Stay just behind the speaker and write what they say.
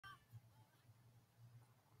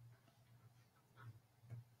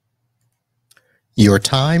Your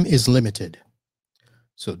time is limited,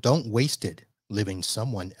 so don't waste it living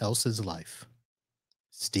someone else's life.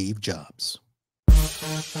 Steve Jobs.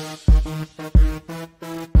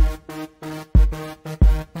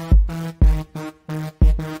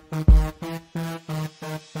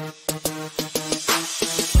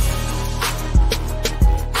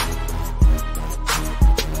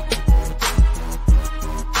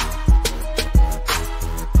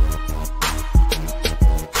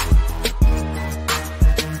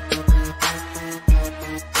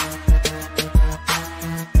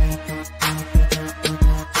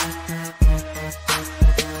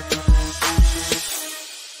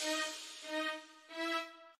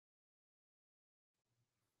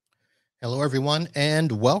 Hello, everyone,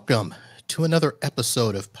 and welcome to another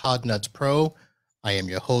episode of Podnuts Pro. I am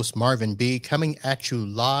your host, Marvin B., coming at you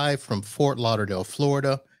live from Fort Lauderdale,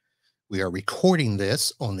 Florida. We are recording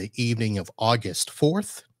this on the evening of August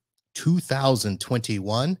 4th,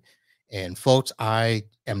 2021. And folks, I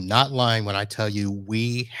am not lying when I tell you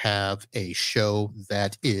we have a show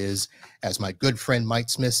that is, as my good friend Mike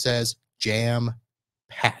Smith says,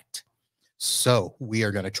 jam-packed. So we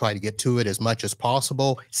are going to try to get to it as much as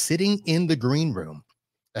possible. Sitting in the green room,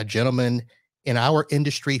 a gentleman in our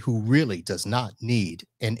industry who really does not need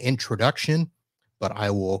an introduction, but I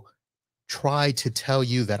will try to tell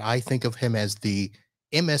you that I think of him as the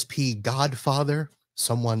MSP Godfather,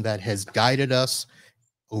 someone that has guided us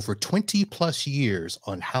over 20 plus years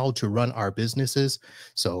on how to run our businesses.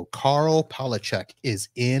 So Karl Palachuk is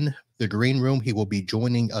in the green room. He will be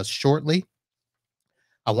joining us shortly.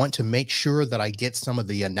 I want to make sure that I get some of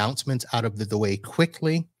the announcements out of the way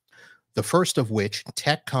quickly. The first of which,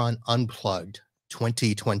 TechCon Unplugged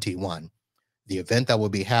 2021, the event that will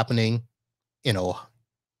be happening,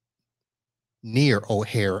 near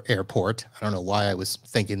O'Hare Airport. I don't know why I was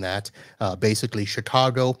thinking that. Basically,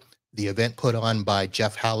 Chicago, the event put on by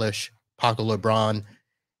Jeff Hallish, Paco LeBron,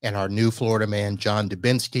 and our new Florida man, John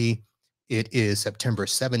Dubinsky. It is September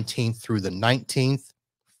 17th through the 19th.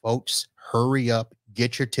 Folks, hurry up,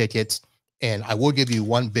 get your tickets. And I will give you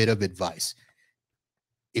one bit of advice.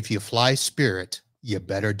 If you fly Spirit, you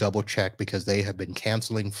better double check because they have been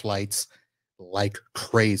canceling flights like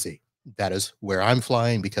crazy. That is where I'm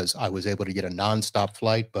flying because I was able to get a nonstop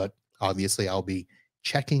flight, but obviously I'll be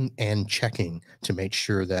checking and checking to make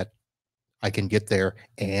sure that I can get there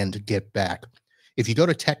and get back. If you go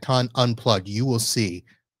to TechCon Unplugged, you will see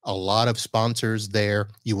a lot of sponsors there.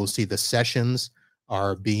 You will see the sessions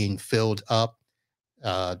are being filled up.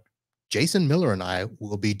 Jason Miller and I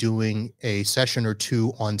will be doing a session or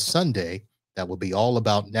two on Sunday that will be all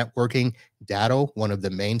about networking. Datto, one of the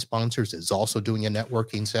main sponsors, is also doing a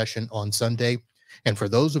networking session on Sunday. And for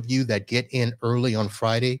those of you that get in early on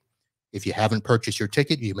Friday, if you haven't purchased your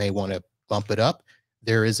ticket, you may want to bump it up.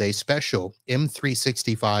 There is a special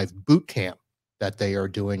M365 boot camp that they are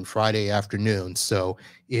doing Friday afternoon. So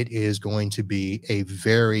it is going to be a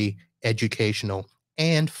very educational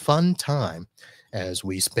and fun time as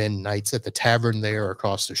we spend nights at the tavern there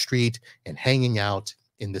across the street and hanging out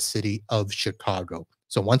in the city of Chicago.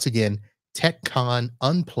 So once again, TechCon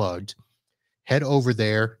Unplugged, head over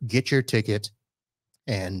there, get your ticket,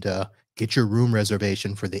 and get your room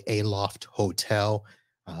reservation for the Aloft Hotel.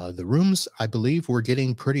 The rooms, I believe, were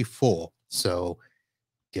getting pretty full. So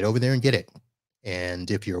get over there and get it.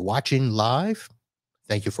 And if you're watching live,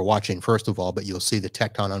 thank you for watching, first of all, but you'll see the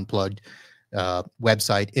TechCon Unplugged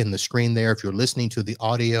website in the screen there. If you're listening to the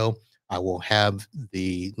audio, I will have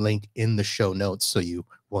the link in the show notes so you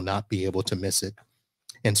will not be able to miss it.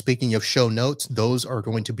 And speaking of show notes, those are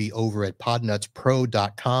going to be over at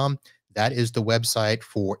podnutspro.com. That is the website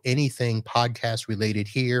for anything podcast related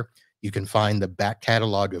here. You can find the back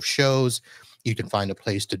catalog of shows. You can find a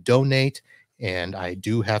place to donate. And I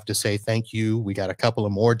do have to say thank you. We got a couple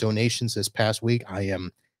of more donations this past week. I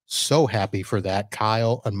am so happy for that.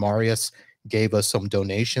 Kyle and Marius gave us some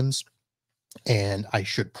donations. And I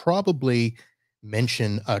should probably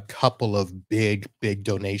mention a couple of big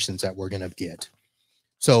donations that we're going to get.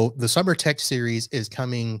 So the Summer Tech Series is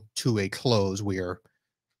coming to a close. We are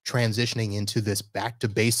transitioning into this Back to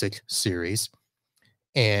Basic series.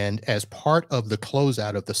 And as part of the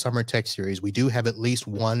closeout of the Summer Tech Series, we do have at least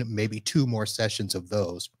one, maybe two more sessions of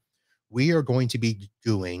those. We are going to be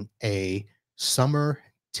doing a Summer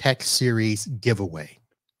Tech Series giveaway.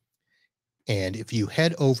 And if you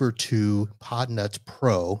head over to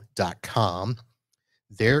podnutspro.com,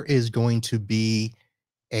 there is going to be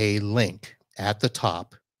a link at the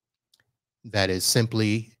top that is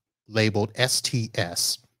simply labeled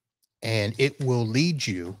STS, and it will lead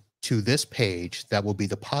you to this page that will be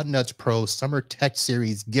the Podnuts Pro Summer Tech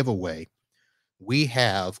Series giveaway, we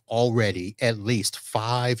have already at least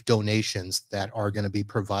 5 donations that are going to be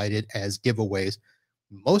provided as giveaways.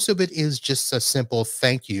 Most of it is just a simple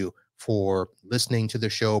thank you for listening to the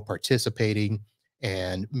show, participating,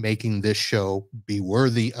 and making this show be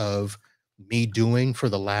worthy of me doing for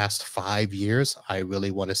the last 5 years. I really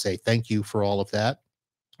want to say thank you for all of that.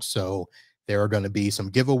 So there are going to be some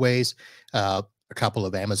giveaways, a couple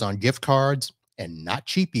of Amazon gift cards, and not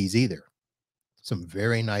cheapies either. Some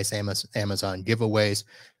very nice Amazon giveaways.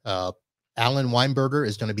 Uh, Alan Weinberger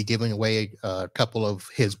is going to be giving away a couple of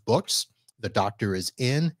his books. The Doctor is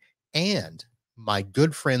In, and my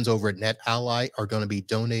good friends over at Net Ally are going to be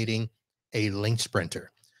donating a link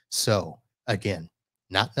sprinter. So again,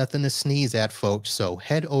 not nothing to sneeze at, folks. So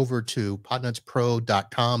head over to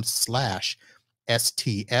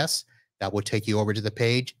podnutspro.com/STS. That will take you over to the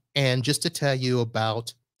page. And just to tell you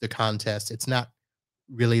about the contest, it's not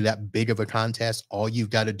really that big of a contest. All you've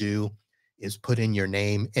got to do is put in your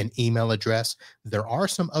name and email address. There are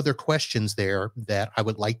some other questions there that I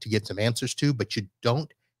would like to get some answers to, but you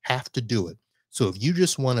don't have to do it. So if you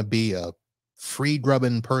just want to be a free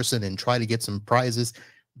grubbing person and try to get some prizes,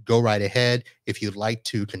 go right ahead. If you'd like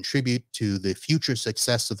to contribute to the future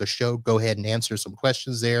success of the show, go ahead and answer some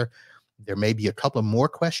questions there. There may be a couple more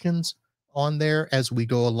questions on there as we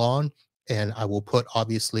go along, and I will put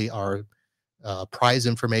obviously our prize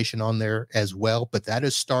information on there as well, but that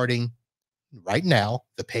is starting right now.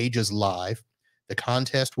 The page is live. The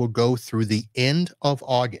contest will go through the end of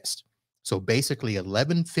August. So basically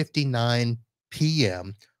 11:59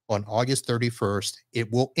 p.m. on August 31st,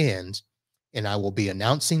 it will end, and I will be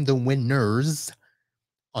announcing the winners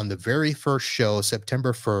on the very first show,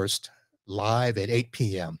 September 1st, live at 8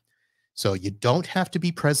 p.m. So you don't have to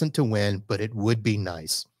be present to win, but it would be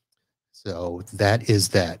nice. So that is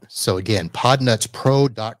that. So again,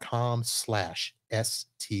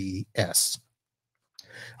 podnutspro.com/STS.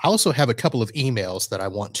 I also have a couple of emails that I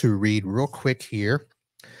want to read real quick here.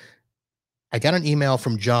 I got an email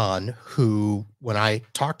from John who, when I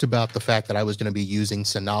talked about the fact that I was going to be using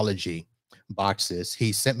Synology boxes,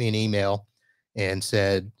 he sent me an email and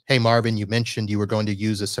said, "Hey, Marvin, you mentioned you were going to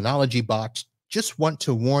use a Synology box. Just want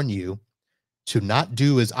to warn you to not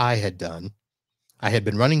do as I had done. I had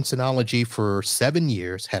been running Synology for 7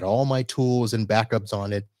 years, had all my tools and backups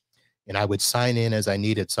on it, and I would sign in as I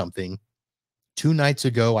needed something. 2 nights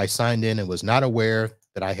ago, I signed in and was not aware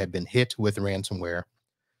that I had been hit with ransomware.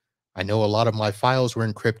 I know a lot of my files were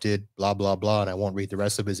encrypted, blah, blah, blah," and I won't read the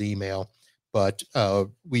rest of his email, but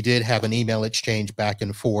we did have an email exchange back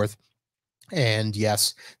and forth. And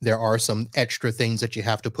yes, there are some extra things that you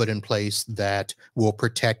have to put in place that will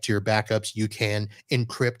protect your backups. You can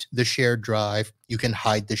encrypt the shared drive. You can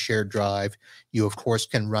hide the shared drive. You, of course,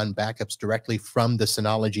 can run backups directly from the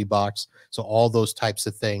Synology box. So all those types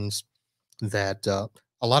of things that a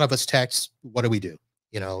lot of us techs, what do?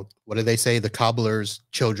 You know, what do they say? The cobbler's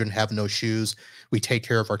children have no shoes. We take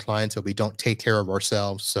care of our clients, but we don't take care of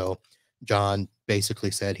ourselves. So John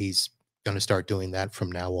basically said he's going to start doing that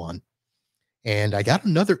from now on. And I got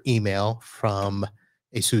another email from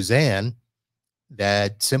a Suzanne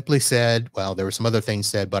that simply said, well, there were some other things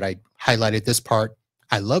said, but I highlighted this part.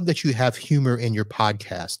 "I love that you have humor in your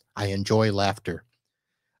podcast. I enjoy laughter.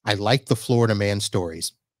 I like the Florida man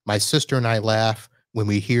stories. My sister and I laugh when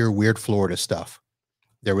we hear weird Florida stuff.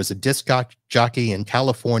 There was a disc jockey in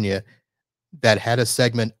California that had a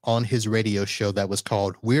segment on his radio show that was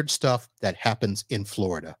called Weird Stuff That Happens in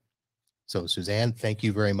Florida." So Suzanne, thank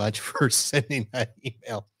you very much for sending that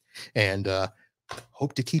email, and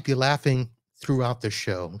hope to keep you laughing throughout the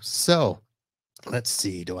show. So let's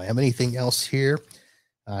see, do I have anything else here?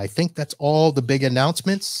 I think that's all the big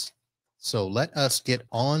announcements. So let us get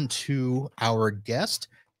on to our guest.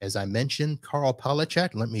 As I mentioned, Karl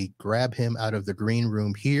Palachuk. Let me grab him out of the green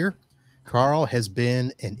room here. Karl has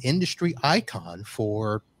been an industry icon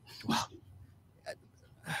for, well,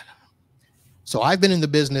 so I've been in the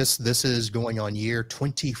business. This is going on year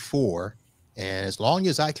 24. And as long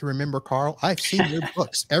as I can remember, Karl, I've seen your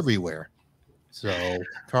books everywhere. So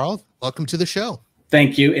Karl, welcome to the show.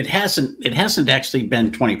 Thank you. It hasn't actually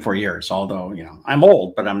been 24 years, although, you know, I'm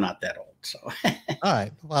old, but I'm not that old. So all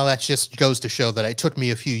right. Well, that just goes to show that it took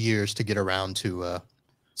me a few years to get around to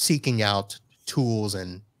seeking out tools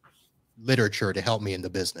and literature to help me in the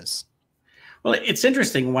business. Well, it's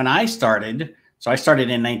interesting. When I started, so I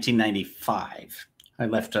started in 1995. I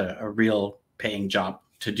left a real paying job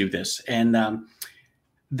to do this. And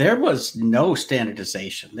there was no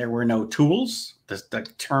standardization. There were no tools. The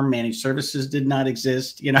term managed services did not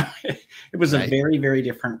exist. You know, it was a very, very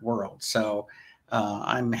different world. So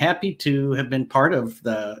I'm happy to have been part of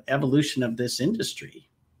the evolution of this industry.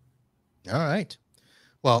 All right.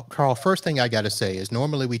 Well, Carl, first thing I got to say is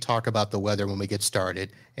normally we talk about the weather when we get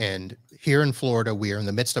started. And here in Florida, we are in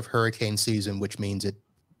the midst of hurricane season, which means it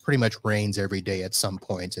pretty much rains every day at some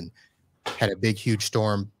point. And had a big, huge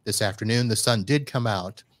storm this afternoon. The sun did come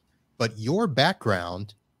out, but your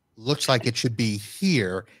background looks like it should be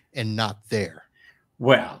here and not there.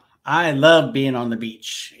 Well, I love being on the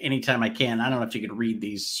beach anytime I can. I don't know if you could read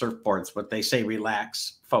these surfboards, but they say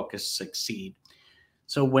relax, focus, succeed.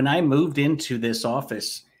 So when I moved into this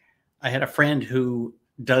office, I had a friend who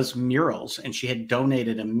does murals, and she had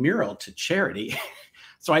donated a mural to charity.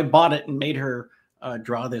 So I bought it and made her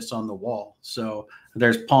draw this on the wall. So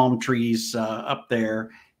there's palm trees up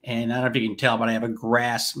there. And I don't know if you can tell, but I have a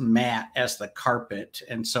grass mat as the carpet.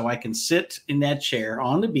 And so I can sit in that chair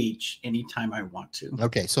on the beach anytime I want to.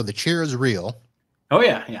 Okay, so the chair is real. Oh,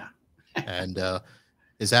 yeah, yeah. And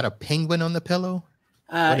is that a penguin on the pillow?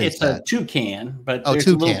 It's a toucan, but Oh, there's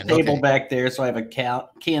toucan. a little table Okay. back there. So I have a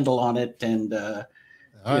candle on it, and All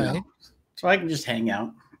right. so I can just hang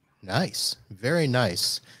out. Nice. Very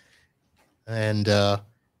nice. And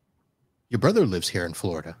your brother lives here in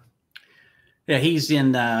Florida. Yeah, he's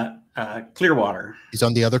in Clearwater. He's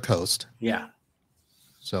on the other coast. Yeah.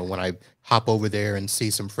 So when I hop over there and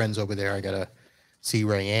see some friends over there, I got to see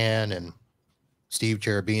Rayanne and Steve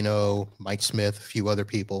Cherubino, Mike Smith, a few other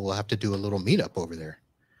people. We'll have to do a little meetup over there.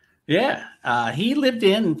 Yeah. He lived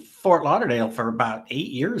in Fort Lauderdale for about 8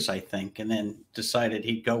 years, I think, and then decided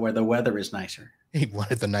he'd go where the weather is nicer. He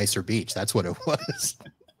wanted the nicer beach. That's what it was.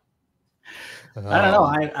 I don't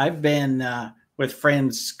know. I've been with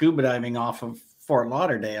friends scuba diving off of Fort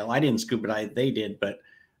Lauderdale. I didn't scuba dive, they did, but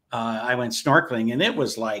I went snorkeling, and it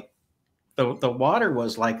was like the water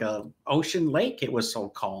was like a ocean lake. It was so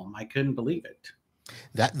calm. I couldn't believe it.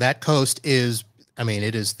 That coast is, I mean,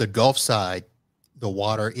 it is the Gulf side. The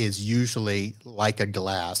water is usually like a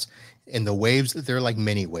glass, and the waves, they're like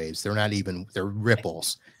mini waves. They're not even, they're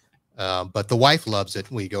ripples. But the wife loves it.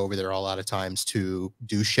 We go over there a lot of times to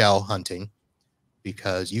do shell hunting,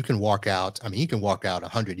 because you can walk out. I mean, you can walk out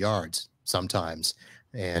 100 yards sometimes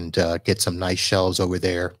and get some nice shells over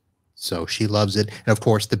there. So she loves it. And of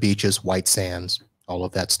course, the beaches, white sands, all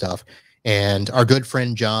of that stuff. And our good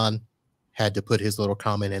friend John had to put his little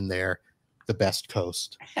comment in there, the best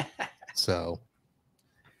coast. So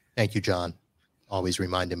thank you, John. Always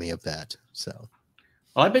reminded me of that. So,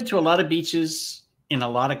 well, I've been to a lot of beaches in a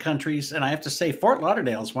lot of countries, and I have to say Fort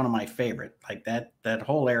Lauderdale is one of my favorite. Like that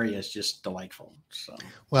whole area is just delightful. So,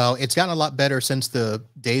 well, it's gotten a lot better since the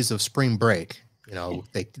days of spring break. You know,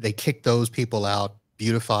 they kicked those people out,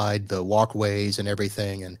 beautified the walkways and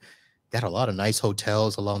everything, and got a lot of nice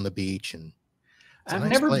hotels along the beach. And I've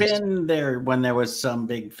never been there when there was some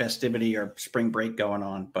big festivity or spring break going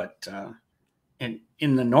on, but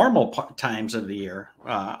in the normal times of the year,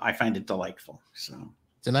 I find it delightful. So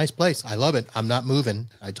it's a nice place. I love it. I'm not moving.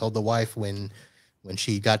 I told the wife when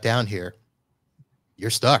she got down here,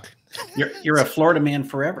 you're stuck. You're a Florida man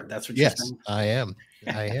forever. That's what you're saying. Yes, I am.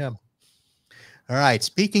 I am. All right.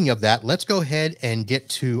 Speaking of that, let's go ahead and get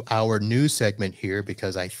to our news segment here,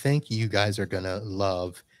 because I think you guys are going to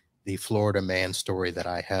love the Florida man story that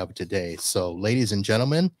I have today. So, ladies and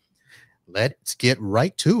gentlemen, let's get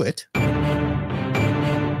right to it.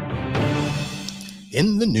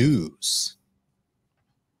 In the news.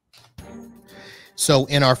 So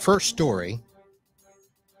in our first story,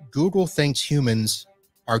 Google thinks humans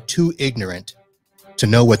are too ignorant to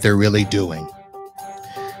know what they're really doing.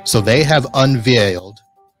 So they have unveiled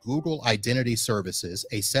Google Identity Services,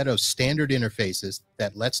 a set of standard interfaces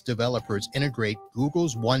that lets developers integrate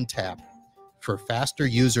Google's One Tap for faster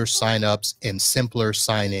user signups and simpler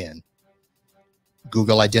sign-in.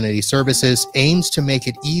 Google Identity Services aims to make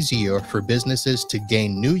it easier for businesses to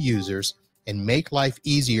gain new users and make life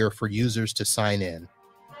easier for users to sign in.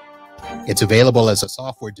 It's available as a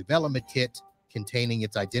software development kit containing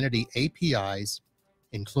its identity APIs,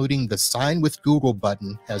 including the Sign with Google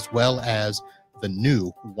button, as well as the new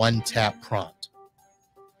One Tap prompt.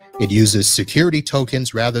 It uses security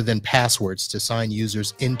tokens rather than passwords to sign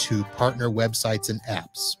users into partner websites and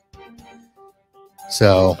apps.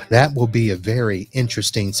 So that will be a very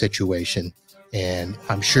interesting situation. And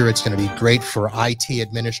I'm sure it's going to be great for IT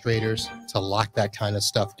administrators to lock that kind of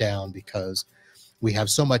stuff down, because we have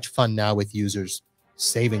so much fun now with users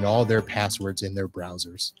saving all their passwords in their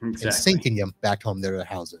browsers and syncing them back home to their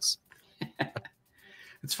houses.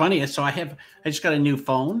 It's funny. So I just got a new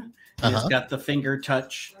phone. And It's got the finger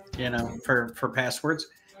touch, for passwords.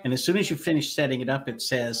 And as soon as you finish setting it up, it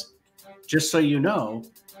says, just so you know,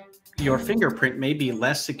 your fingerprint may be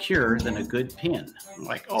less secure than a good PIN. I'm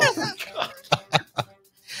like, oh my God.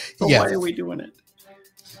 So why are we doing it?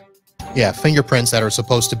 Yeah, fingerprints that are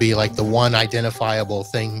supposed to be like the one identifiable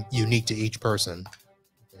thing unique to each person.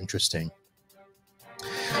 Interesting.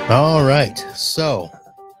 All right, so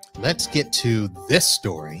let's get to this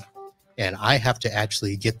story, and I have to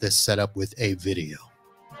actually get this set up with a video.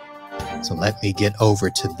 So let me get over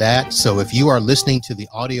to that. So if you are listening to the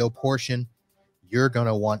audio portion, you're going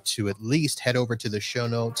to want to at least head over to the show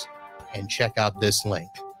notes and check out this link.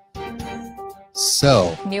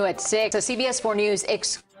 So new at 6, a CBS 4 News.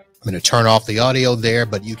 I'm going to turn off the audio there,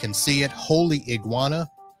 but you can see it. Holy iguana.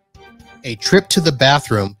 A trip to the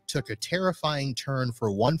bathroom took a terrifying turn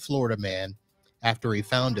for one Florida man after he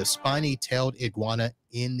found a spiny-tailed iguana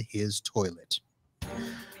in his toilet.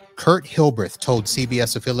 Kurt Hilbreth told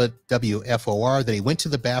CBS affiliate WFOR that he went to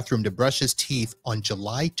the bathroom to brush his teeth on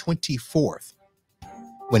July 24th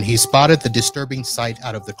when he spotted the disturbing sight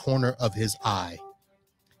out of the corner of his eye.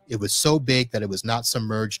 It was so big that it was not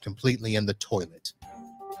submerged completely in the toilet.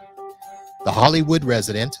 The Hollywood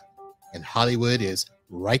resident, and Hollywood is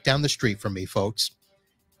right down the street from me, folks,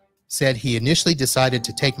 said he initially decided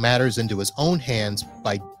to take matters into his own hands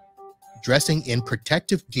by dressing in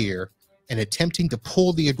protective gear and attempting to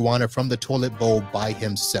pull the iguana from the toilet bowl by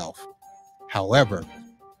himself. However,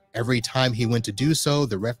 every time he went to do so,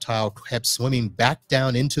 the reptile kept swimming back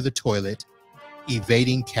down into the toilet,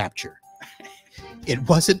 evading capture. It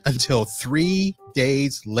wasn't until 3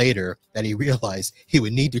 days later that he realized he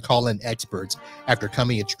would need to call in experts after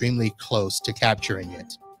coming extremely close to capturing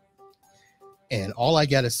it. And all I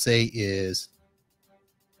got to say is,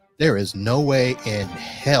 there is no way in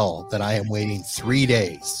hell that I am waiting 3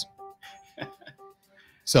 days.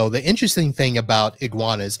 So the interesting thing about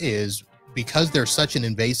iguanas is, because they're such an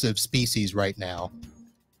invasive species right now,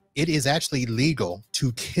 it is actually legal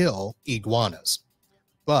to kill iguanas,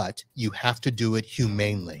 but you have to do it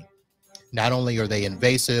humanely. Not only are they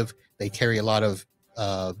invasive, they carry a lot of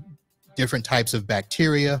different types of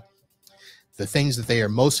bacteria. The things that they are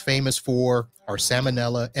most famous for are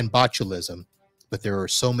salmonella and botulism, but there are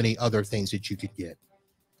so many other things that you could get.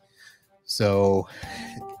 So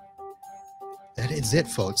that is it,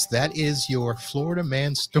 folks. That is your Florida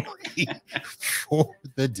man story for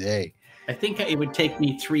the day. I think it would take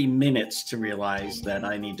me 3 minutes to realize that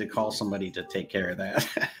I need to call somebody to take care of that.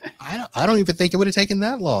 I don't even think it would have taken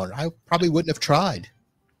that long. I probably wouldn't have tried.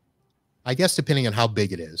 I guess depending on how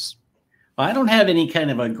big it is. I don't have any kind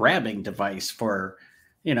of a grabbing device for,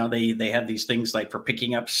 they have these things like for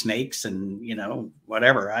picking up snakes and,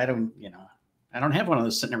 whatever. I don't have one of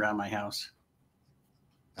those sitting around my house.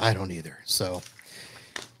 I don't either. So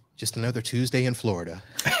just another Tuesday in Florida.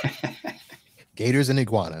 Gators and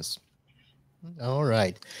iguanas. All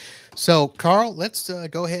right. So, Karl, let's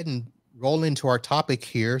go ahead and roll into our topic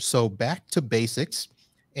here. So back to basics.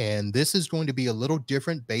 And this is going to be a little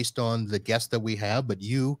different based on the guest that we have, but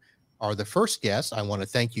you are the first guest. I want to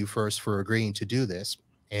thank you first for agreeing to do this.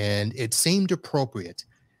 And it seemed appropriate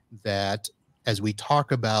that as we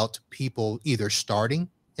talk about people either starting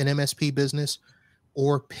an MSP business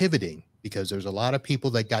or pivoting, because there's a lot of people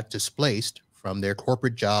that got displaced from their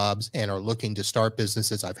corporate jobs and are looking to start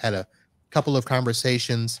businesses. I've had a couple of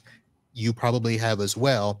conversations. You probably have as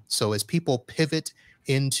well. So as people pivot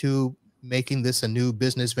into making this a new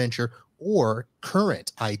business venture, or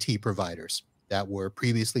current IT providers that were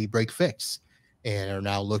previously break fix and are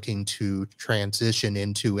now looking to transition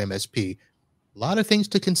into MSP, a lot of things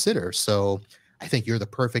to consider. So I think you're the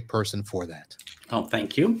perfect person for that. Oh,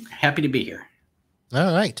 thank you. Happy to be here.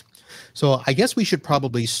 All right. So I guess we should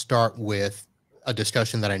probably start with a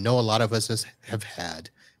discussion that I know a lot of us have had.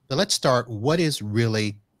 But let's start. What is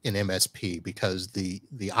really an MSP? Because the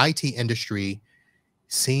IT industry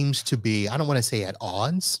seems to be, I don't want to say at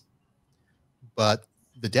odds, but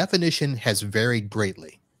the definition has varied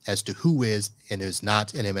greatly as to who is and is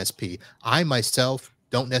not an MSP. I myself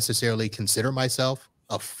don't necessarily consider myself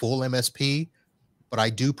a full MSP, but I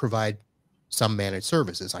do provide some managed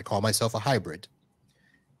services. I call myself a hybrid.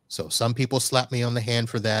 So some people slap me on the hand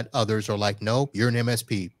for that. Others are like, no, you're an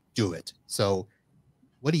MSP, do it. So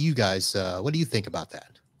what do you guys, what do you think about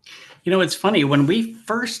that? It's funny. When we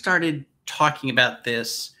first started talking about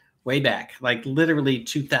this way back, like literally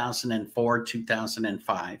 2004,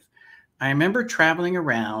 2005, I remember traveling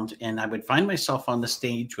around and I would find myself on the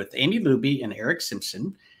stage with Amy Luby and Eric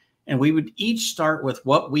Simpson, and we would each start with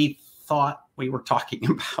what we thought we were talking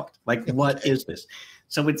about. Like, what is this?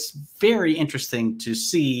 So it's very interesting to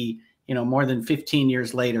see, more than 15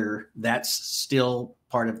 years later, that's still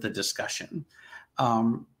part of the discussion.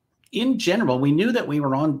 In general, we knew that we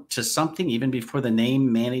were on to something even before the name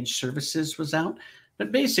managed services was out.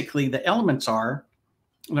 But basically, the elements are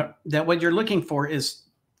that what you're looking for is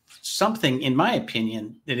something, in my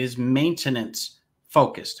opinion, that is maintenance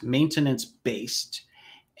focused, maintenance based.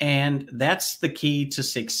 And that's the key to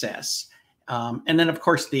success. And then, of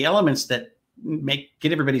course, the elements that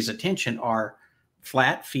get everybody's attention are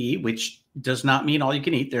flat fee, which does not mean all you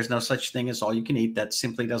can eat. There's no such thing as all you can eat. That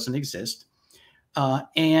simply doesn't exist.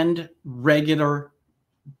 And regular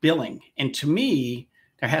billing. And to me,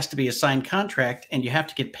 there has to be a signed contract and you have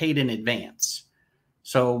to get paid in advance.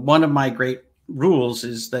 So one of my great rules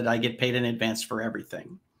is that I get paid in advance for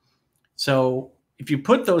everything. So if you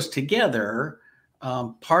put those together,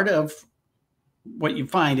 part of what you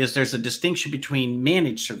find is there's a distinction between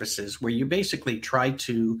managed services where you basically try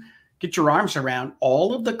to get your arms around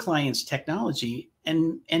all of the client's technology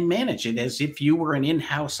and manage it as if you were an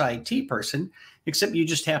in-house IT person, except you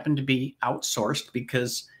just happen to be outsourced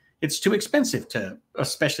because it's too expensive to,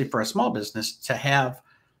 especially for a small business, to have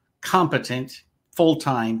competent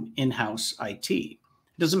full-time in-house IT. It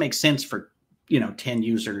doesn't make sense for, 10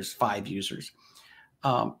 users, 5 users.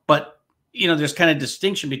 But, there's kind of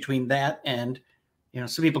distinction between that and,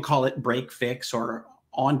 some people call it break fix or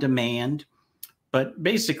on demand. But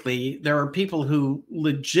basically, there are people who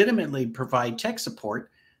legitimately provide tech support,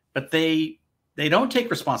 but they don't take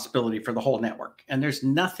responsibility for the whole network. And there's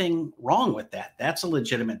nothing wrong with that. That's a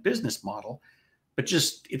legitimate business model, but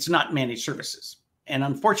just it's not managed services. And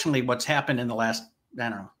unfortunately, what's happened in the last,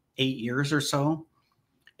 8 years or so,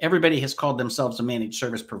 everybody has called themselves a managed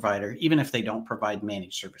service provider, even if they don't provide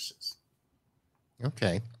managed services.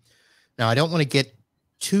 Okay. Now, I don't want to get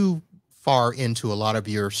too far into a lot of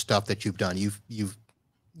your stuff that you've done. You've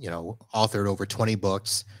authored over 20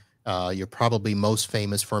 books. You're probably most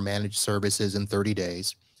famous for managed services in 30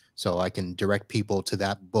 days. So I can direct people to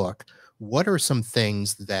that book. What are some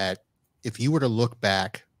things that if you were to look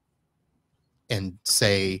back and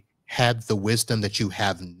say, had the wisdom that you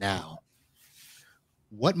have now,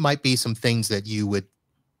 what might be some things that you would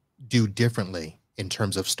do differently in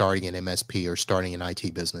terms of starting an MSP or starting an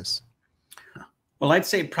IT business? Well, I'd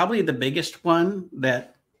say probably the biggest one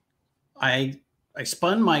that I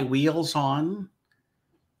spun my wheels on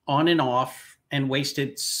and off and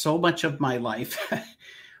wasted so much of my life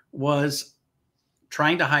was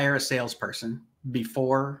trying to hire a salesperson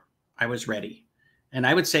before I was ready. And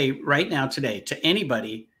I would say right now today to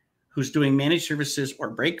anybody who's doing managed services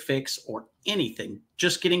or break fix or anything,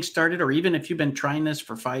 just getting started, or even if you've been trying this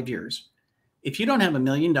for 5 years, if you don't have $1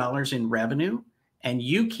 million in revenue and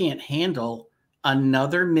you can't handle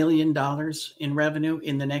another $1 million in revenue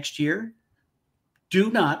in the next year, do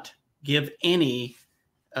not give any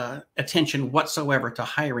attention whatsoever to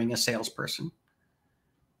hiring a salesperson.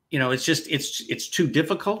 It's too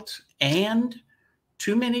difficult, and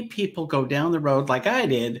too many people go down the road like I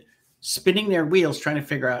did, spinning their wheels trying to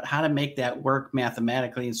figure out how to make that work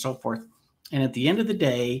mathematically and so forth. And at the end of the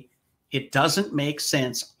day, it doesn't make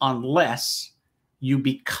sense unless you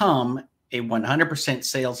become a 100%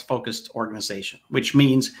 sales focused organization, which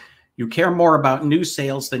means you care more about new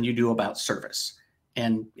sales than you do about service.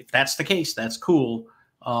 And if that's the case, that's cool.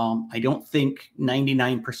 I don't think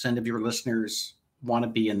 99% of your listeners want to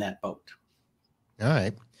be in that boat. All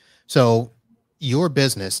right. So your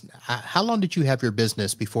business, how long did you have your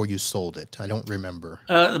business before you sold it? I don't remember.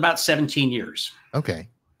 About 17 years. Okay.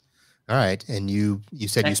 All right. And you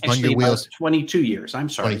said you spun Actually, your wheels. 22 years. I'm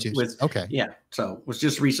sorry. 22. Okay. Yeah. So it was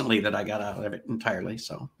just recently that I got out of it entirely.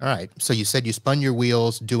 So. All right. So you said you spun your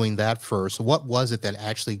wheels doing that first. What was it that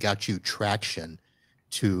actually got you traction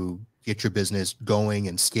to get your business going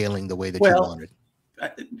and scaling the way that you wanted?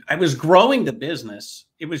 I was growing the business.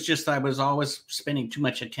 It was just I was always spending too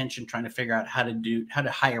much attention trying to figure out how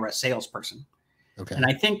to hire a salesperson. Okay. And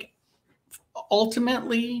I think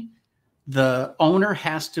ultimately the owner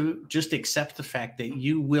has to just accept the fact that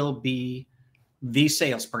you will be the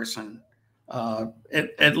salesperson,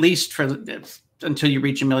 at least until you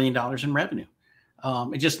reach $1 million in revenue.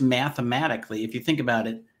 It just mathematically, if you think about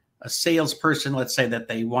it, a salesperson, let's say that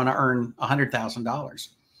they want to earn $100,000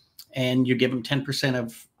 and you give them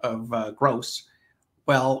 10% of gross.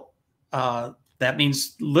 Well, that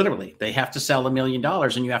means literally they have to sell $1 million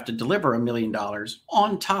and you have to deliver $1 million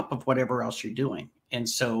on top of whatever else you're doing. And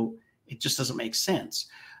so it just doesn't make sense.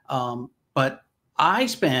 But I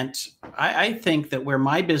think that where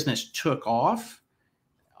my business took off,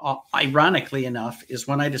 ironically enough, is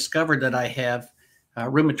when I discovered that I have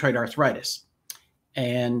rheumatoid arthritis.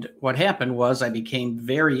 And what happened was I became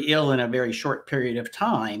very ill in a very short period of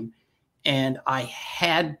time. And I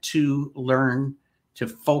had to learn to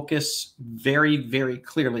focus very, very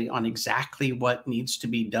clearly on exactly what needs to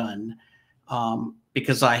be done,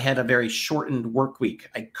 because I had a very shortened work week.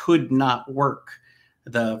 I could not work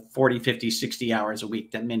the 40, 50, 60 hours a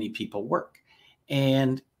week that many people work.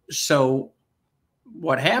 And so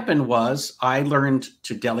what happened was I learned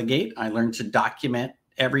to delegate. I learned to document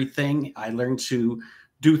everything. I learned to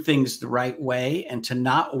do things the right way and to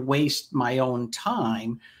not waste my own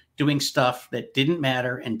time doing stuff that didn't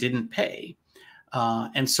matter and didn't pay.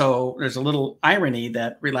 And so there's a little irony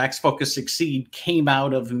that Relax, Focus, Succeed came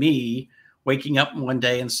out of me waking up one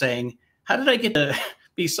day and saying, how did I get to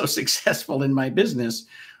be so successful in my business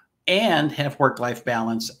and have work-life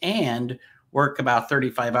balance and work about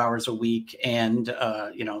 35 hours a week and,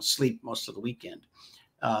 sleep most of the weekend.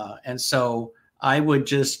 And so I would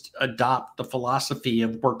just adopt the philosophy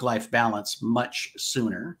of work-life balance much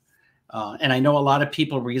sooner. And I know a lot of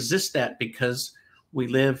people resist that because we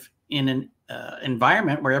live in an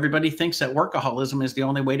environment where everybody thinks that workaholism is the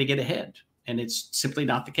only way to get ahead. And it's simply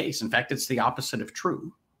not the case. In fact, it's the opposite of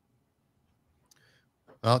true.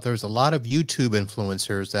 Well, there's a lot of YouTube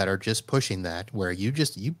influencers that are just pushing that, where you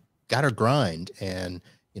got to grind and,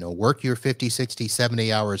 work your 50, 60,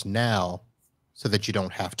 70 hours now so that you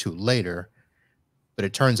don't have to later. But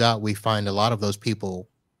it turns out we find a lot of those people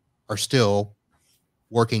are still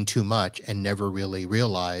working too much and never really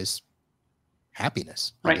realize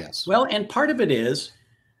happiness, I guess. Well, and part of it is,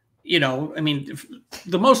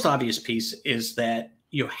 the most obvious piece is that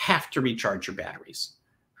you have to recharge your batteries,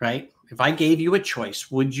 right? If I gave you a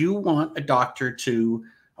choice, would you want a doctor to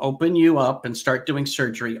open you up and start doing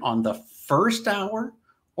surgery on the first hour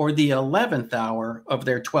or the 11th hour of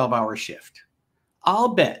their 12-hour shift? I'll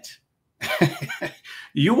bet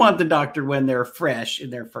you want the doctor when they're fresh in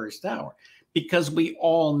their first hour, because we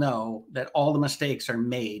all know that all the mistakes are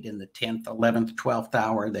made in the 10th, 11th, 12th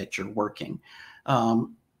hour that you're working.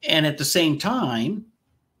 And at the same time,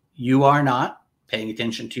 you are not paying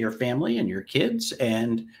attention to your family and your kids,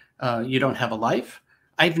 and you don't have a life.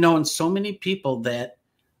 I've known so many people that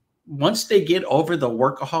once they get over the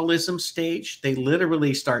workaholism stage, they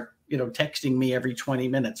literally start, texting me every 20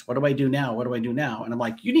 minutes. What do I do now? What do I do now? And I'm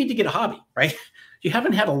like, you need to get a hobby, right? You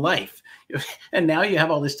haven't had a life. And now you have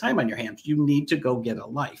all this time on your hands. You need to go get a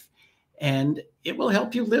life. And it will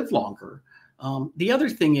help you live longer. The other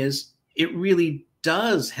thing is, it really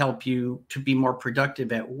does help you to be more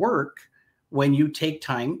productive at work when you take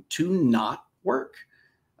time to not work.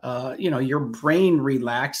 Your brain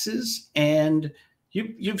relaxes, and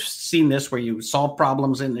you've seen this where you solve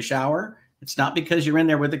problems in the shower. It's not because you're in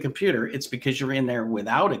there with a computer. It's because you're in there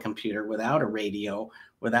without a computer, without a radio,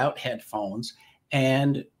 without headphones,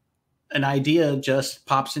 and an idea just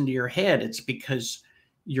pops into your head. It's because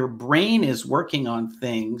your brain is working on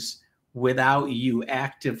things without you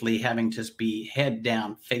actively having to be head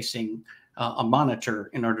down facing a monitor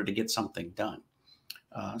in order to get something done.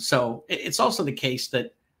 So it's also the case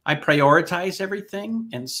that I prioritize everything.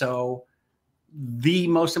 And so the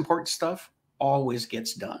most important stuff always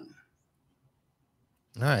gets done.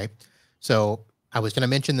 All right. So I was going to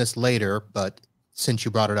mention this later, but since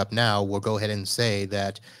you brought it up now, we'll go ahead and say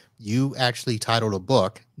that you actually titled a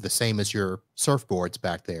book the same as your surfboards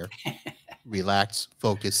back there, Relax,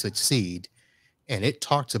 Focus, Succeed. And it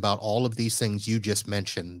talks about all of these things you just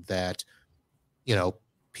mentioned that,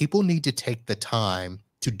 people need to take the time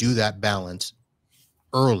to do that balance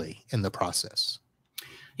early in the process.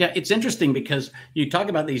 Yeah, it's interesting because you talk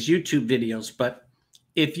about these YouTube videos, but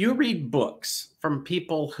if you read books from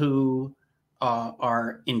people who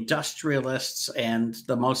are industrialists and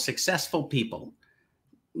the most successful people,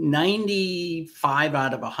 95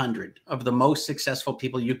 out of 100 of the most successful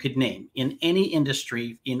people you could name in any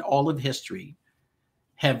industry in all of history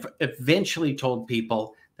have eventually told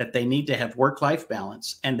people that they need to have work-life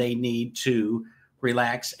balance and they need to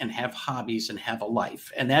relax and have hobbies and have a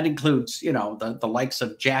life. And that includes, the likes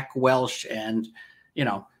of Jack Welch and,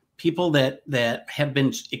 people that have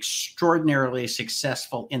been extraordinarily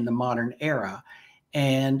successful in the modern era.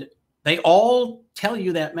 And they all tell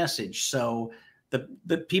you that message. So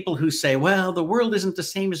the people who say, well, the world isn't the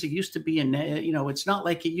same as it used to be, and it's not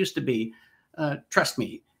like it used to be. Trust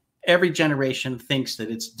me, every generation thinks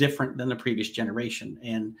that it's different than the previous generation.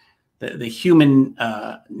 And the human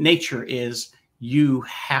nature is you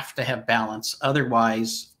have to have balance.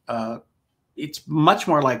 Otherwise, it's much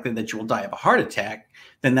more likely that you will die of a heart attack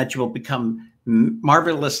than that you will become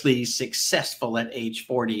marvelously successful at age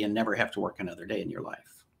 40 and never have to work another day in your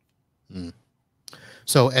life. Mm.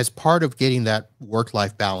 So as part of getting that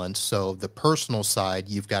work-life balance, so the personal side,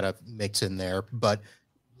 you've got to mix in there, but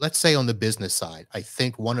let's say on the business side, I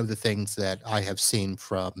think one of the things that I have seen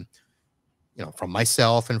from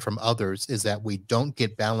myself and from others is that we don't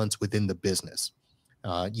get balance within the business.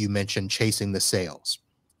 You mentioned chasing the sales.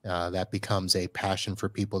 That becomes a passion for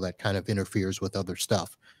people that kind of interferes with other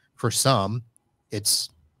stuff. For some, it's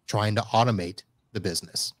trying to automate the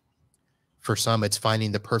business. For some, it's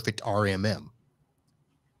finding the perfect RMM.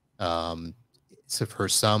 So for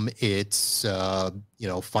some, it's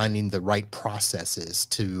finding the right processes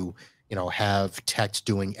to have tech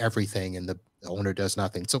doing everything and the owner does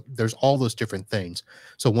nothing. So there's all those different things.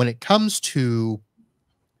 So when it comes to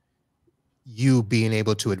you being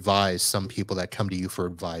able to advise some people that come to you for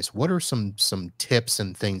advice, what are some tips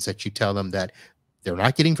and things that you tell them that they're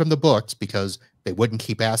not getting from the books because they wouldn't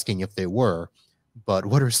keep asking if they were, but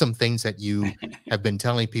what are some things that you have been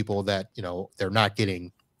telling people that they're not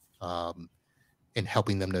getting and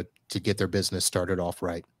helping them to get their business started off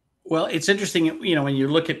right? Well, it's interesting, when you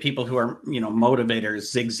look at people who are,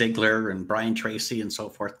 motivators, Zig Ziglar and Brian Tracy and so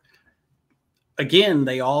forth. Again,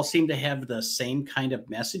 they all seem to have the same kind of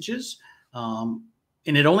messages. And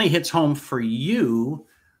it only hits home for you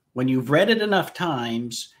when you've read it enough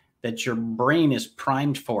times that your brain is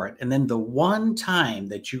primed for it. And then the one time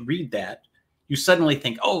that you read that, you suddenly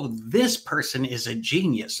think, oh, this person is a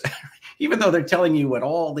genius, even though they're telling you what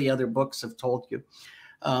all the other books have told you.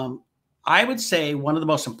 I would say one of the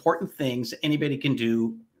most important things anybody can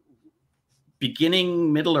do,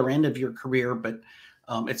 beginning, middle, or end of your career, but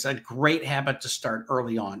it's a great habit to start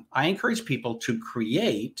early on. I encourage people to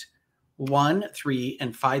create 1, 3,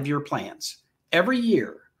 and 5-year plans every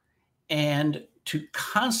year and to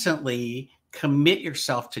constantly commit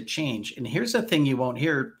yourself to change. And here's the thing you won't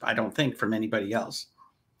hear, I don't think, from anybody else.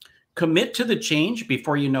 Commit to the change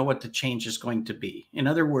before you know what the change is going to be. In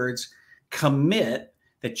other words, commit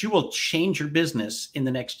that you will change your business in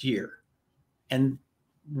the next year and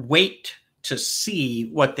wait to see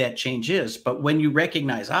what that change is. But when you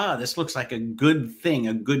recognize, this looks like a good thing,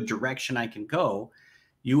 a good direction I can go,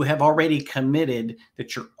 you have already committed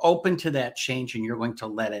that you're open to that change and you're going to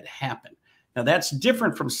let it happen. Now, that's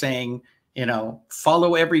different from saying,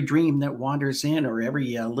 follow every dream that wanders in or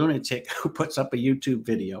every lunatic who puts up a YouTube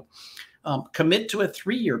video. Commit to a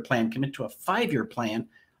 3-year plan, commit to a 5-year plan.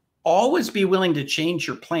 Always be willing to change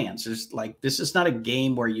your plans. This is not a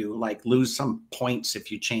game where you lose some points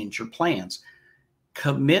if you change your plans.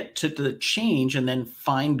 Commit to the change and then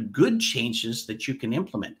find good changes that you can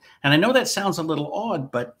implement. And I know that sounds a little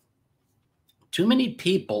odd, but too many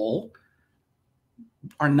people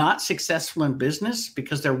are not successful in business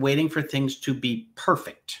because they're waiting for things to be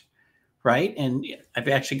perfect, right? And I've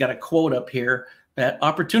actually got a quote up here that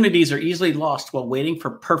opportunities are easily lost while waiting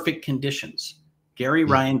for perfect conditions. Gary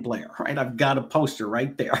Ryan Blair, right? I've got a poster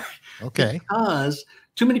right there. Okay. Because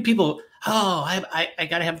too many people, I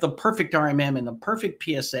got to have the perfect RMM and the perfect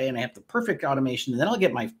PSA and I have the perfect automation. And then I'll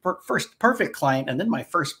get my first perfect client and then my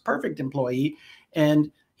first perfect employee.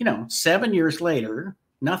 And, 7 years later,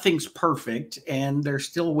 nothing's perfect and they're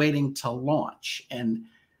still waiting to launch. And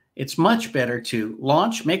it's much better to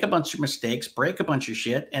launch, make a bunch of mistakes, break a bunch of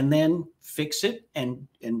shit, and then fix it and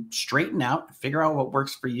straighten out, figure out what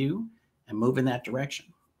works for you and move in that direction.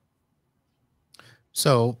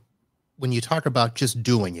 So when you talk about just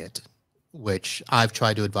doing it, which I've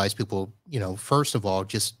tried to advise people, first of all,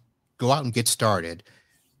 just go out and get started.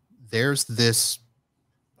 There's this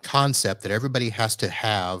concept that everybody has to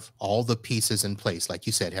have all the pieces in place. Like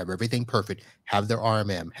you said, have everything perfect, have their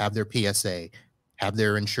RMM, have their PSA, have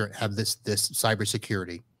their insurance, have this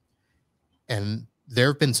cybersecurity. And there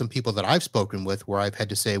have been some people that I've spoken with where I've had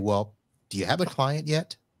to say, well, do you have a client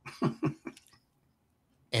yet?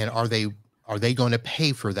 And are they going to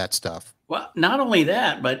pay for that stuff? Well, not only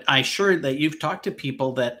that, but I'm sure that you've talked to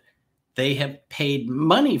people that they have paid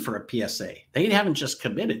money for a PSA. They haven't just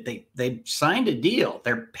committed. They signed a deal.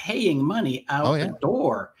 They're paying money out the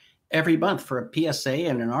door every month for a PSA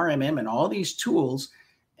and an RMM and all these tools,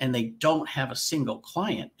 and they don't have a single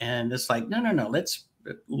client. And it's like, no, let's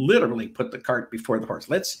literally put the cart before the horse.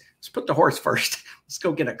 Let's put the horse first. Let's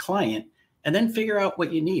go get a client and then figure out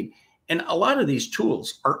what you need. And a lot of these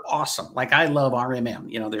tools are awesome. Like I love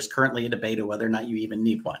RMM. There's currently a debate of whether or not you even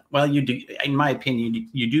need one. Well, you do. In my opinion,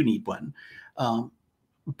 you do need one.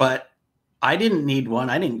 But I didn't need one.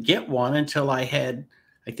 I didn't get one until I had,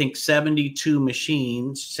 I think, 72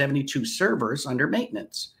 machines, 72 servers under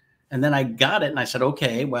maintenance. And then I got it and I said,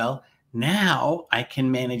 okay, well, now I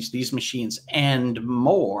can manage these machines and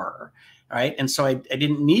more. Right. And so I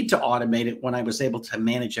didn't need to automate it when I was able to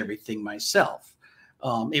manage everything myself.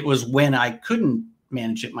 It was when I couldn't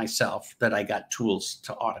manage it myself that I got tools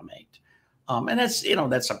to automate. And that's,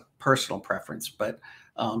 that's a personal preference, but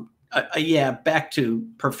back to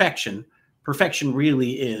perfection. Perfection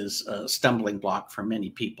really is a stumbling block for many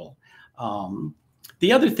people.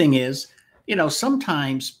 The other thing is,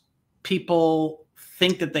 sometimes people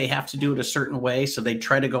think that they have to do it a certain way. So they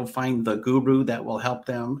try to go find the guru that will help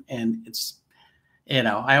them. And it's,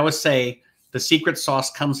 I always say the secret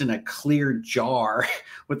sauce comes in a clear jar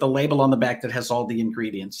with a label on the back that has all the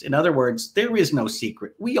ingredients. In other words, there is no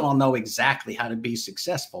secret. We all know exactly how to be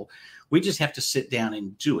successful. We just have to sit down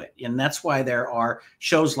and do it. And that's why there are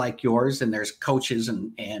shows like yours, and there's coaches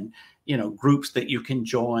and groups that you can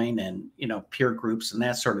join, and, peer groups and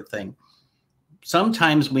that sort of thing.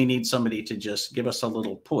 Sometimes we need somebody to just give us a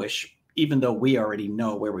little push, even though we already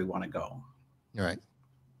know where we want to go. All right.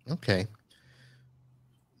 Okay.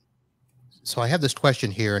 So I have this question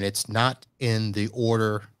here, and it's not in the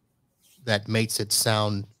order that makes it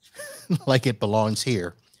sound like it belongs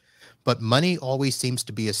here, but money always seems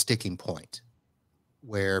to be a sticking point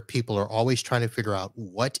where people are always trying to figure out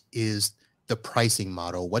what is the pricing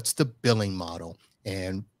model, what's the billing model,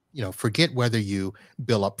 and, forget whether you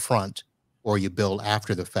bill up front or you bill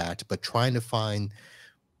after the fact, but trying to find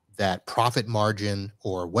that profit margin,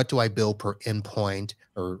 or what do I bill per endpoint,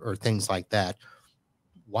 or things like that.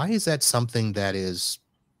 Why is that something that is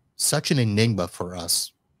such an enigma for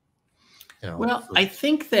us? Well, I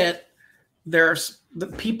think that there's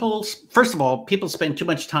first of all, people spend too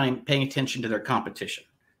much time paying attention to their competition.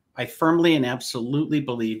 I firmly and absolutely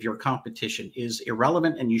believe your competition is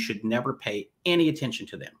irrelevant, and you should never pay any attention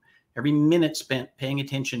to them. Every minute spent paying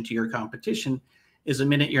attention to your competition is a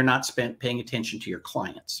minute you're not spent paying attention to your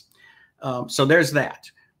clients. So there's that.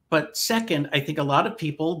 But second, I think a lot of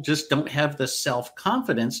people just don't have the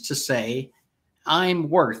self-confidence to say, I'm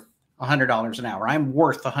worth $100 an hour. I'm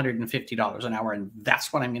worth $150 an hour, and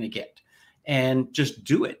that's what I'm going to get. And just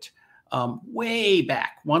do it. Way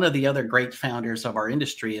back, one of the other great founders of our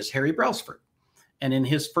industry is Harry Brailsford. And in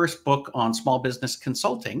his first book on small business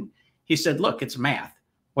consulting, he said, look, it's math.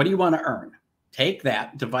 What do you want to earn? Take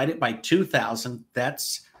that, divide it by 2,000.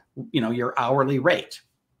 That's, your hourly rate.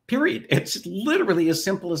 Period. It's literally as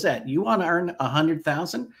simple as that. You want to earn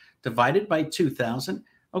 100,000 divided by 2,000.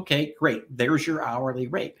 Okay, great. There's your hourly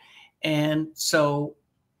rate. And so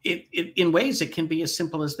in ways, it can be as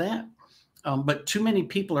simple as that. But too many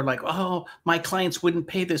people are like, oh, my clients wouldn't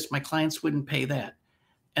pay this. My clients wouldn't pay that.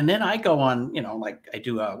 And then I go on, like I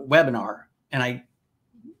do a webinar and I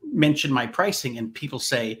mention my pricing, and people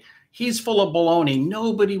say, he's full of baloney.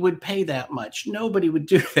 Nobody would pay that much. Nobody would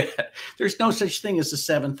do that. There's no such thing as a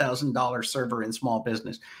 $7,000 server in small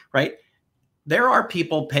business, right? There are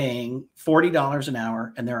people paying $40 an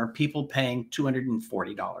hour, and there are people paying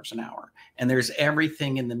 $240 an hour. And there's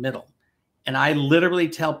everything in the middle. And I literally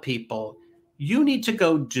tell people, you need to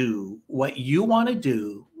go do what you want to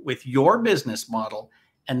do with your business model,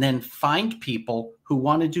 and then find people who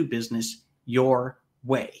want to do business your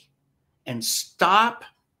way, and stop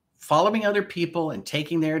following other people and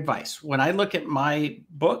taking their advice. When I look at my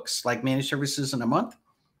books, like Managed Services in a Month,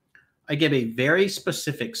 I give a very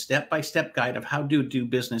specific step-by-step guide of how to do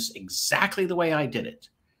business exactly the way I did it.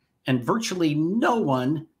 And virtually no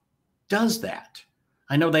one does that.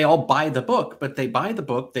 I know they all buy the book, but they buy the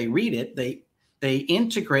book, they read it, they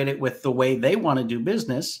integrate it with the way they want to do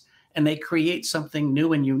business, and they create something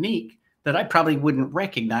new and unique that I probably wouldn't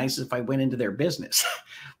recognize if I went into their business.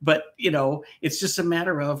 But, it's just a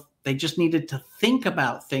matter of they just needed to think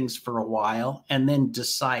about things for a while and then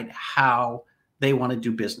decide how they want to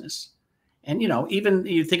do business. And, even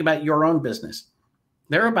you think about your own business,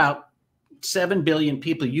 there are about 7 billion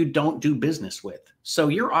people you don't do business with. So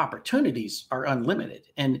your opportunities are unlimited.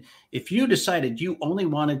 And if you decided you only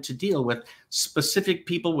wanted to deal with specific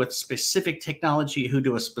people with specific technology who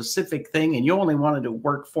do a specific thing, and you only wanted to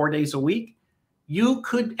work 4 days a week, you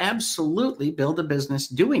could absolutely build a business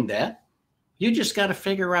doing that. You just got to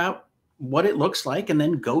figure out what it looks like and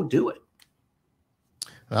then go do it.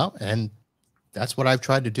 Well, and that's what I've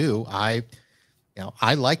tried to do. I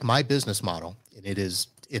like my business model, and it is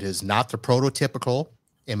not the prototypical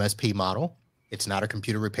MSP model. It's not a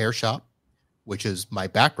computer repair shop, which is my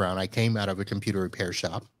background. I came out of a computer repair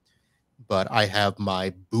shop, but I have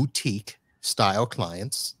my boutique style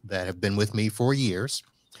clients that have been with me for years.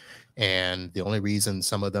 And the only reason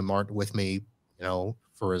some of them aren't with me,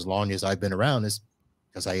 for as long as I've been around, is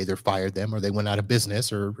because I either fired them or they went out of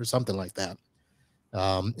business or something like that.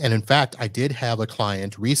 And in fact, I did have a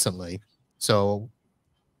client recently. So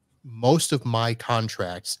most of my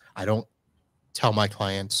contracts, I don't tell my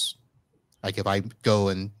clients, like if I go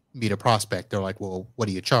and meet a prospect, they're like, well, what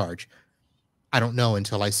do you charge? I don't know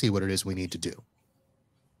until I see what it is we need to do.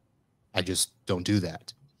 I just don't do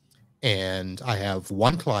that. And I have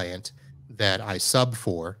one client that I sub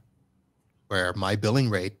for, where my billing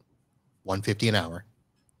rate, $150 an hour.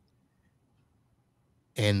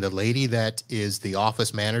 And the lady that is the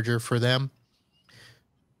office manager for them,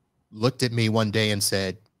 looked at me one day and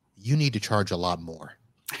said, "You need to charge a lot more."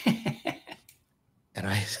 And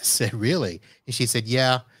I said, "Really?" And she said,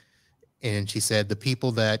 "Yeah." And she said, "The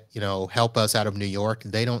people that, help us out of New York,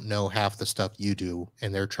 they don't know half the stuff you do,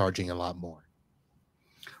 and they're charging a lot more."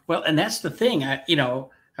 Well, and that's the thing. I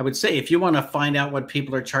would say if you want to find out what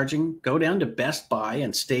people are charging, go down to Best Buy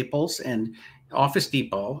and Staples and Office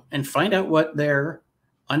Depot and find out what their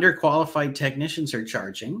underqualified technicians are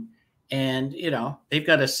charging. And, they've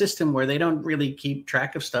got a system where they don't really keep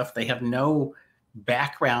track of stuff. They have no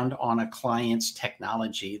background on a client's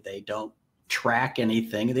technology. They don't track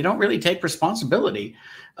anything. They don't really take responsibility.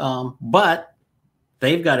 But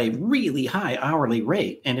they've got a really high hourly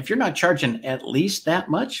rate. And if you're not charging at least that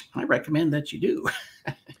much, I recommend that you do.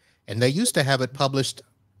 And they used to have it published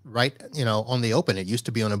right, on the open. It used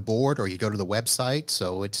to be on a board, or you go to the website.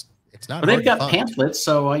 So it's not Well, hard they've got to find. pamphlets,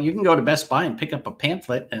 so you can go to Best Buy and pick up a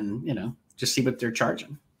pamphlet and, just see what they're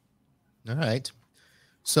charging. All right.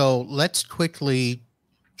 So let's quickly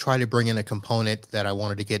try to bring in a component that I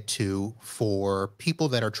wanted to get to for people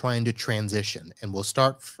that are trying to transition. And we'll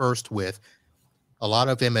start first with a lot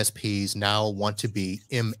of MSPs now want to be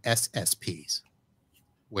MSSPs,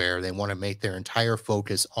 where they want to make their entire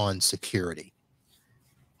focus on security.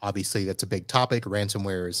 Obviously, that's a big topic.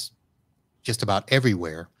 Ransomware is just about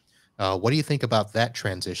everywhere. What do you think about that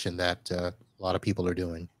transition that a lot of people are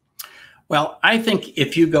doing? Well, I think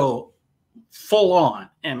if you go full on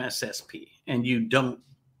MSSP and you don't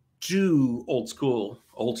do old school,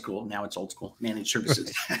 now it's old school managed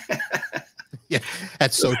services. Yeah,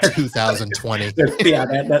 that's so 2020.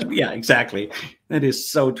 Yeah, exactly. That is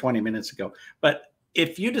so 20 minutes ago. But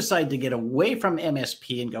if you decide to get away from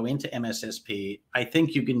MSP and go into MSSP, I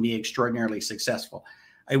think you can be extraordinarily successful.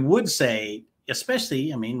 I would say,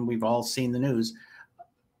 especially, we've all seen the news,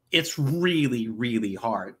 it's really, really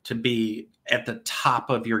hard to be at the top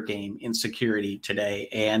of your game in security today.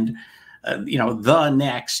 And, the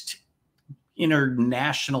next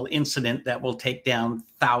international incident that will take down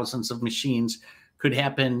thousands of machines could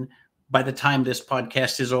happen by the time this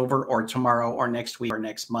podcast is over, or tomorrow, or next week, or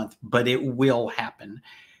next month, but it will happen.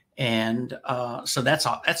 And so that's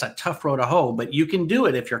a tough road to hoe, but you can do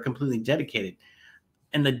it if you're completely dedicated.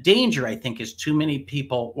 And the danger, I think, is too many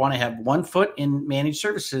people want to have one foot in managed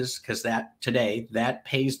services because that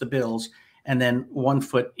pays the bills, and then one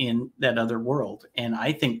foot in that other world. And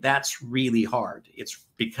I think that's really hard. It's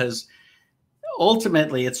because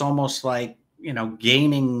ultimately it's almost like,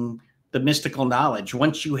 gaining the mystical knowledge.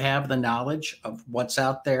 Once you have the knowledge of what's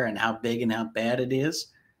out there and how big and how bad it is,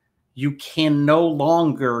 you can no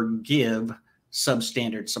longer give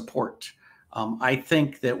substandard support. I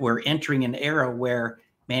think that we're entering an era where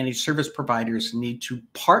managed service providers need to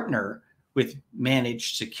partner with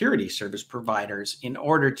managed security service providers in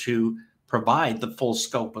order to provide the full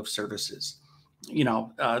scope of services.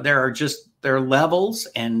 There are levels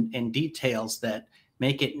and details that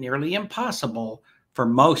make it nearly impossible for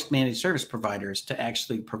most managed service providers to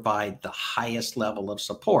actually provide the highest level of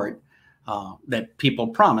support that people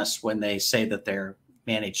promise when they say that they're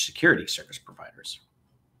managed security service providers.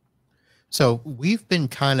 So we've been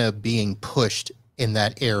kind of being pushed in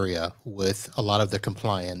that area with a lot of the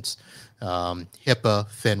compliance. HIPAA,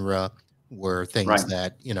 FINRA were things Right.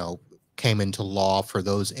 that, came into law for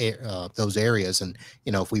those areas. And,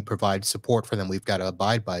 if we provide support for them, we've got to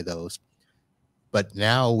abide by those. But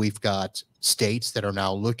now we've got states that are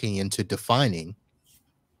now looking into defining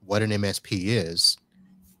what an MSP is.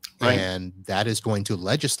 Right. And that is going to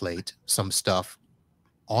legislate some stuff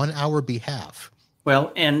on our behalf.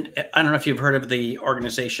 Well, and I don't know if you've heard of the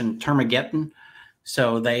organization Termageddon.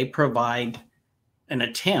 So they provide an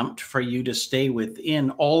attempt for you to stay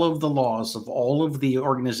within all of the laws of all of the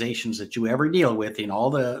organizations that you ever deal with in all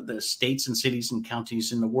the states and cities and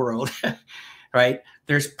counties in the world, right?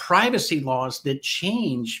 There's privacy laws that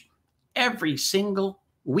change every single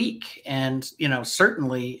week and,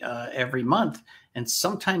 certainly every month and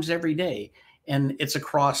sometimes every day. And it's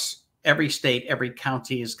across every state, every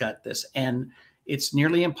county has got this. And it's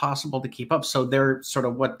nearly impossible to keep up. So they're sort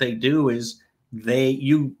of what they do is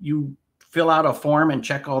you fill out a form and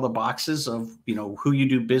check all the boxes of, who you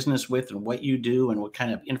do business with and what you do and what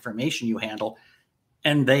kind of information you handle.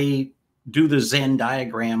 And they do the Venn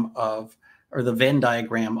diagram of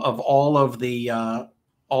all of the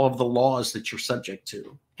laws that you're subject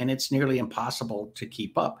to. And it's nearly impossible to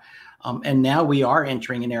keep up. And now we are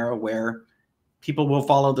entering an era where people will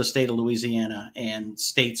follow the state of Louisiana and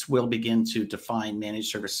states will begin to define managed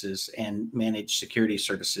services and managed security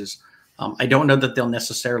services. I don't know that they'll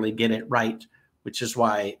necessarily get it right, which is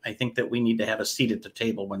why I think that we need to have a seat at the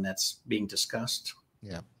table when that's being discussed.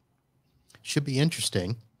 Yeah. Should be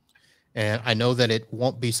interesting. And I know that it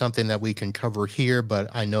won't be something that we can cover here, but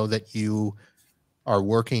I know that you are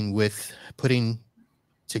working with putting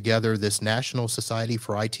together this National Society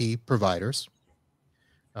for IT Providers.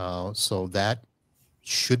 So that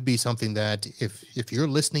should be something that if you're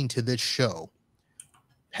listening to this show,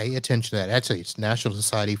 pay attention to that. Actually, it's National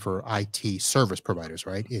Society for IT Service Providers,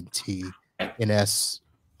 right? NSISP. And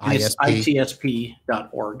it's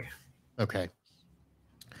itsp.org. Okay.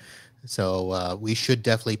 So we should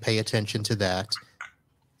definitely pay attention to that.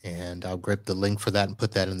 And I'll grab the link for that and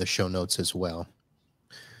put that in the show notes as well.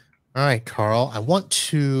 All right, Karl, I want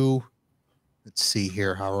to, let's see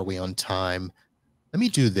here. How are we on time? Let me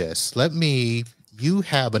do this. You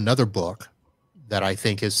have another book that I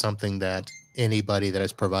think is something that anybody that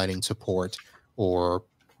is providing support or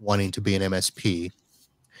wanting to be an MSP,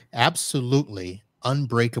 absolutely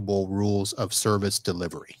unbreakable rules of service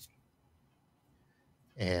delivery.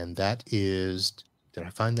 And that is, did I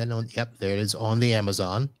find that on? Yep, there it is on the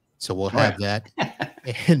Amazon. So we'll have that.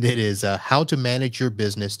 And it is how to manage your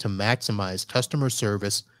business to maximize customer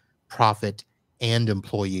service, profit, and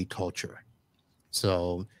employee culture.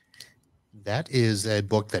 So that is a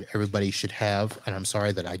book that everybody should have. And I'm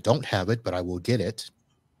sorry that I don't have it, but I will get it.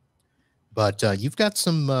 But you've got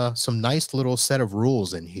some nice little set of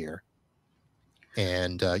rules in here.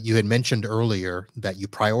 And you had mentioned earlier that you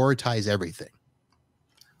prioritize everything.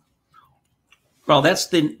 Well, that's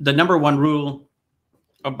the number one rule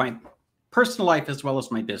of my personal life as well as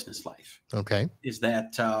my business life. Okay. Is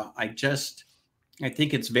that I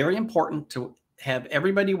think it's very important to have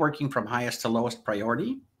everybody working from highest to lowest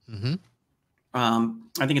priority. Mm-hmm.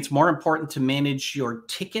 I think it's more important to manage your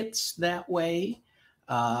tickets that way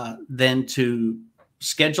than to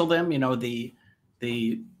schedule them. You know, the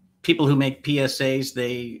people who make PSAs,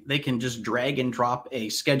 they can just drag and drop a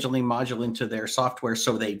scheduling module into their software.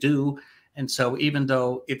 So they do. And so even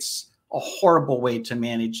though it's a horrible way to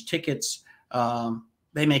manage tickets,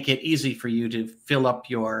 they make it easy for you to fill up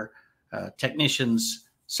your technicians'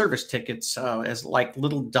 service tickets as like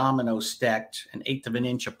little dominoes stacked an eighth of an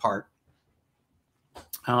inch apart.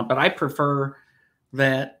 But I prefer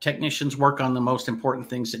that technicians work on the most important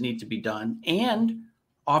things that need to be done, and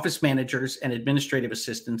office managers and administrative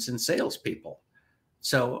assistants and salespeople.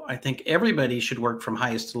 So I think everybody should work from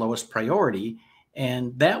highest to lowest priority.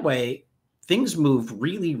 And that way things move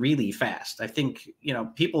really, really fast. I think, you know,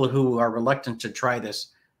 people who are reluctant to try this,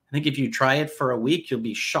 I think if you try it for a week, you'll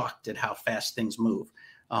be shocked at how fast things move.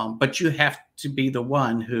 But you have to be the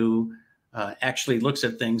one who actually looks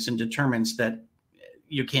at things and determines that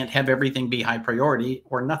you can't have everything be high priority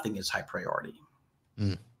or nothing is high priority.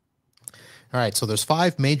 Mm. All right. So there's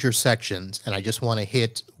 5 major sections, and I just want to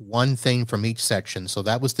hit one thing from each section. So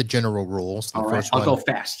that was the general rules. All right. I'll go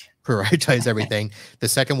fast. Prioritize everything. The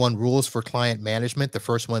second one, rules for client management. The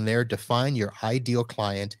first one there, define your ideal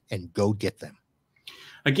client and go get them.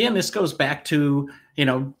 Again, this goes back to, you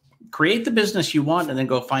know, create the business you want and then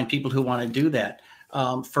go find people who want to do that.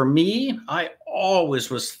 For me, I always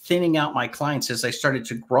was thinning out my clients as I started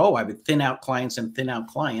to grow. I would thin out clients and thin out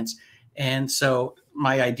clients. And so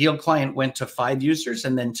my ideal client went to 5 users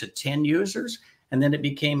and then to 10 users. And then it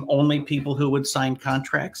became only people who would sign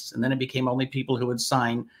contracts. And then it became only people who would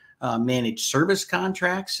sign managed service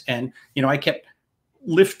contracts. And, you know, I kept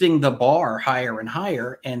lifting the bar higher and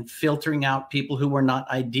higher and filtering out people who were not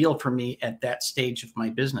ideal for me at that stage of my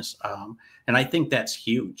business. And I think that's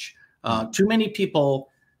huge. Too many people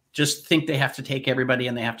just think they have to take everybody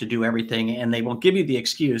and they have to do everything, and they won't give you the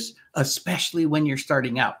excuse, especially when you're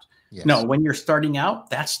starting out. Yes. No, when you're starting out,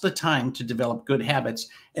 that's the time to develop good habits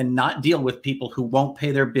and not deal with people who won't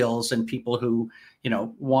pay their bills and people who, you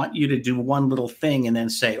know, want you to do one little thing and then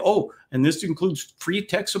say, oh, and this includes free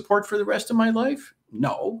tech support for the rest of my life.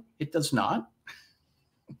 No, it does not.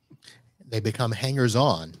 They become hangers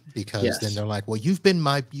on because then they're like, well, you've been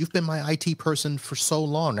my IT person for so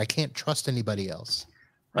long. I can't trust anybody else.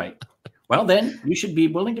 Right. Well, then you should be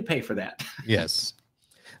willing to pay for that. Yes.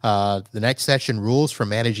 The next section, rules for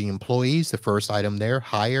managing employees. The first item there,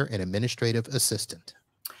 hire an administrative assistant.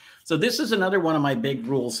 So this is another one of my big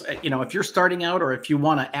rules. You know, if you're starting out or if you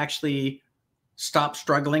want to actually stop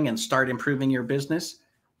struggling and start improving your business,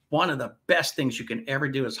 one of the best things you can ever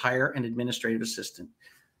do is hire an administrative assistant.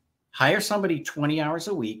 Hire somebody 20 hours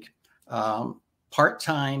a week,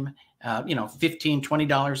 part-time, you know, $15,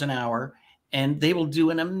 $20 an hour, and they will do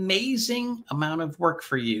an amazing amount of work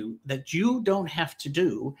for you that you don't have to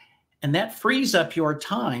do. And that frees up your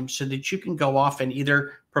time so that you can go off and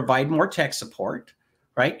either provide more tech support,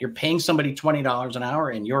 right? You're paying somebody $20 an hour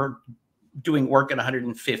and you're doing work at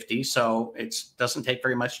 $150. So it doesn't take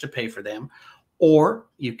very much to pay for them. Or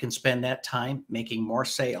you can spend that time making more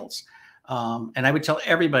sales. And I would tell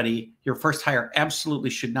everybody your first hire absolutely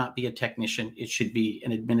should not be a technician. It should be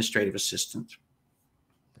an administrative assistant.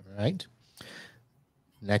 All right.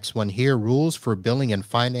 Next one here, rules for billing and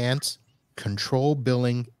finance, control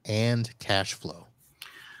billing and cash flow.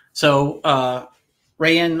 So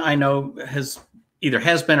Rayanne, I know, has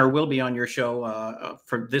been or will be on your show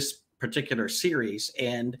for this particular series.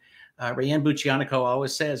 And Rayanne Buccianico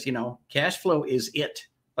always says, cash flow is it.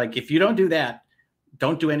 Like, if you don't do that,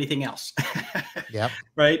 don't do anything else. Yep.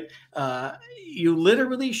 Right. You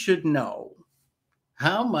literally should know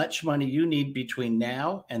how much money you need between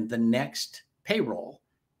now and the next payroll,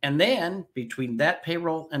 and then between that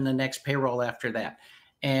payroll and the next payroll after that.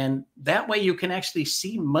 And that way you can actually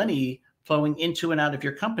see money flowing into and out of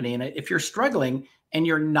your company. And if you're struggling and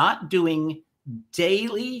you're not doing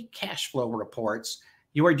daily cash flow reports,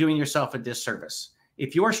 you are doing yourself a disservice.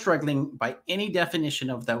 If you are struggling by any definition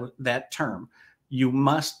of that term, you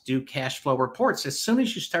must do cash flow reports. As soon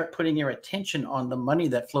as you start putting your attention on the money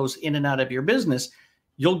that flows in and out of your business,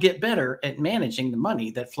 you'll get better at managing the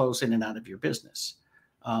money that flows in and out of your business.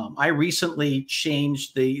 I recently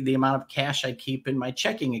changed the amount of cash I keep in my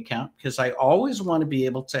checking account, because I always want to be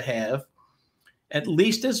able to have at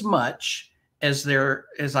least as much as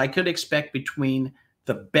I could expect between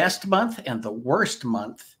the best month and the worst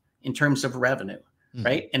month in terms of revenue,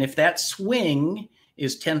 right? And if that swing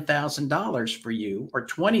is $10,000 for you or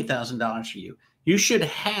 $20,000 for you, you should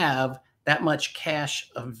have that much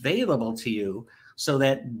cash available to you so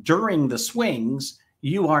that during the swings,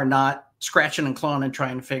 you are not scratching and clawing and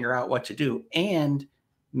trying to figure out what to do and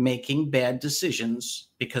making bad decisions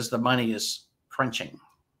because the money is crunching.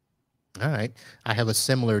 All right. I have a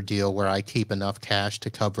similar deal where I keep enough cash to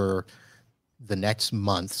cover the next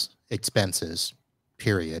month's expenses,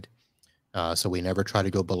 period. So we never try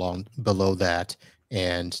to go below that.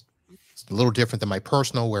 And it's a little different than my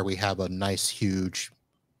personal, where we have a nice, huge,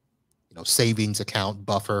 savings account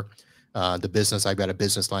buffer. The business, I've got a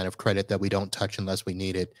business line of credit that we don't touch unless we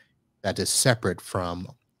need it. That is separate from,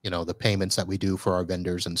 the payments that we do for our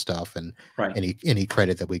vendors and stuff, and right. any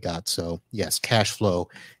credit that we got. So yes, cash flow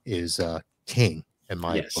is king in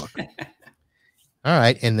my book. All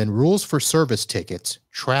right. And then rules for service tickets: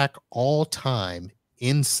 track all time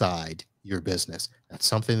inside your business. That's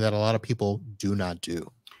something that a lot of people do not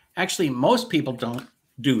do. Actually, most people don't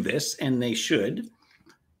do this, and they should.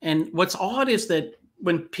 And what's odd is that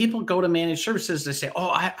when people go to managed services, they say, oh,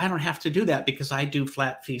 I don't have to do that because I do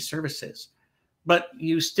flat fee services. But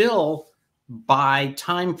you still buy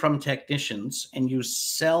time from technicians and you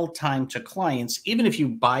sell time to clients, even if you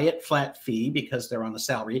buy it flat fee because they're on a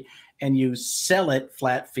salary and you sell it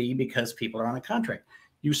flat fee because people are on a contract.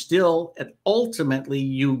 You still, ultimately,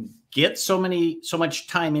 you get so much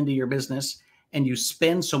time into your business and you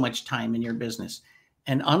spend so much time in your business.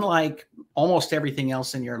 And unlike almost everything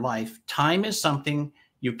else in your life, time is something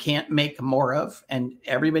you can't make more of, and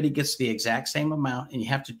everybody gets the exact same amount, and you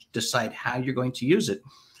have to decide how you're going to use it.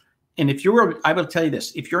 And I will tell you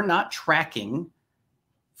this, if you're not tracking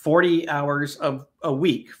 40 hours of a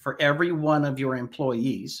week for every one of your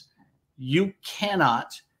employees, you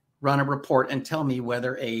cannot run a report and tell me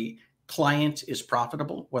whether a client is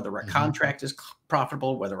profitable, whether a contract is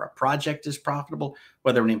profitable, whether a project is profitable,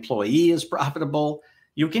 whether an employee is profitable.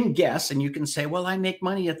 You can guess and you can say, well, I make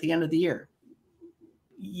money at the end of the year.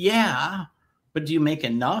 Yeah, but do you make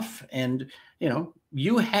enough? And,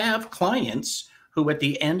 you have clients who at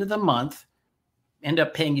the end of the month end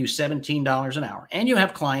up paying you $17 an hour. And you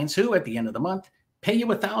have clients who at the end of the month pay you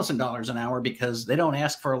 $1,000 an hour because they don't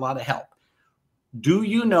ask for a lot of help. Do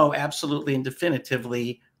you know absolutely and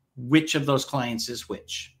definitively which of those clients is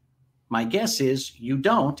which? My guess is you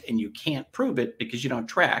don't, and you can't prove it because you don't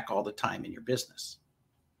track all the time in your business.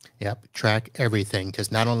 Yep. Track everything,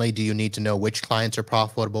 because not only do you need to know which clients are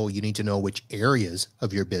profitable, you need to know which areas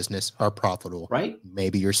of your business are profitable. Right.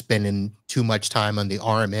 Maybe you're spending too much time on the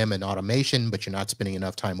RMM and automation, but you're not spending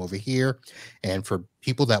enough time over here. And for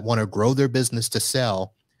people that want to grow their business to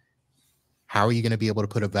sell, how are you going to be able to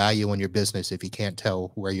put a value on your business if you can't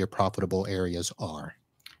tell where your profitable areas are?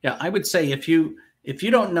 Yeah, I would say if you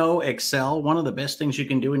don't know Excel, one of the best things you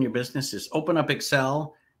can do in your business is open up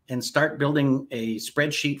Excel and start building a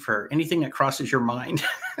spreadsheet for anything that crosses your mind.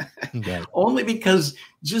 Right. Only because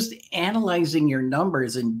just analyzing your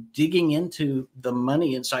numbers and digging into the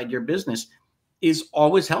money inside your business is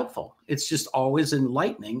always helpful. It's just always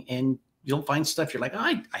enlightening, and you'll find stuff you're like,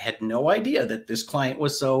 I had no idea that this client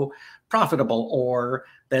was so profitable, or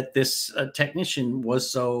that this technician was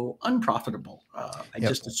so unprofitable. I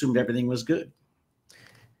just assumed everything was good.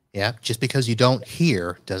 Yeah. Just because you don't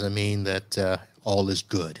hear doesn't mean that all is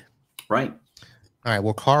good. Right. All right.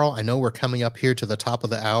 Well, Karl, I know we're coming up here to the top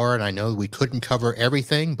of the hour, and I know we couldn't cover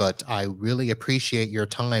everything, but I really appreciate your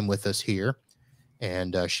time with us here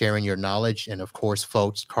and sharing your knowledge. And of course,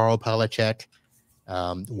 folks, Karl Palachuk,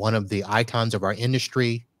 one of the icons of our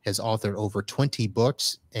industry, has authored over 20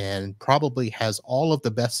 books and probably has all of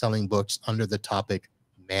the best-selling books under the topic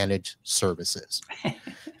managed services.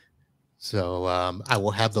 So I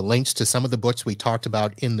will have the links to some of the books we talked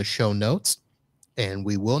about in the show notes, and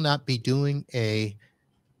we will not be doing a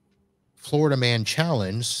Florida Man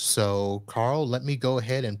challenge. So, Karl, let me go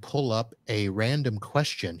ahead and pull up a random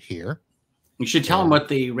question here. You should tell them what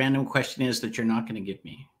the random question is that you're not going to give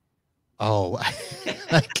me. Oh,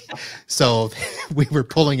 so we were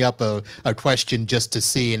pulling up a question just to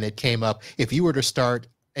see, and it came up. If you were to start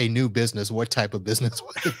a new business, what type of business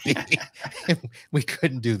would it be? We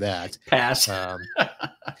couldn't do that. Pass.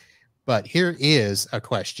 But here is a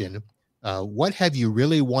question. What have you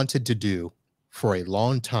really wanted to do for a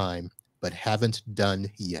long time, but haven't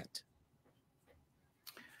done yet?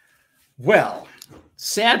 Well,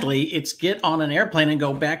 sadly, it's get on an airplane and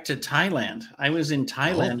go back to Thailand. I was in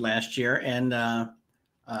Thailand last year, and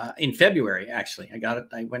in February, actually.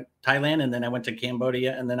 I went to Thailand, and then I went to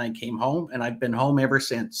Cambodia, and then I came home, and I've been home ever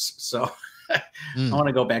since. So I want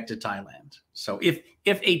to go back to Thailand. So if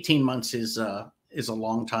 18 months is a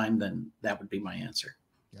long time, then that would be my answer.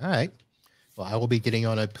 All right. Well, I will be getting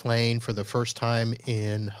on a plane for the first time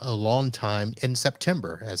in a long time in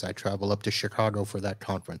September as I travel up to Chicago for that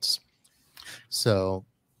conference. So,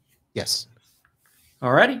 yes.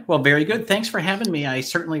 All righty. Well, very good. Thanks for having me. I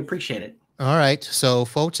certainly appreciate it. All right. So,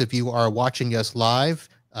 folks, if you are watching us live,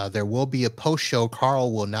 there will be a post show.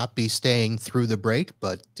 Karl will not be staying through the break,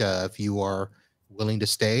 but if you are willing to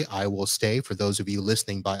stay, I will stay. For those of you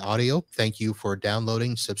listening by audio, thank you for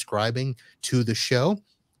downloading, subscribing to the show.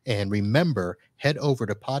 And remember, head over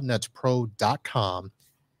to podnutspro.com,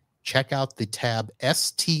 check out the tab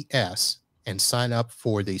STS, and sign up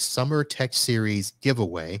for the Summer Tech Series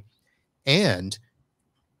giveaway. And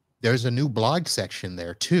there's a new blog section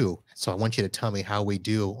there too. So I want you to tell me how we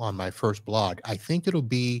do on my first blog. I think it'll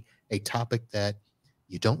be a topic that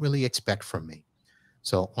you don't really expect from me.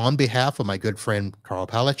 So on behalf of my good friend, Karl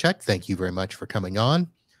Palachuk, thank you very much for coming on.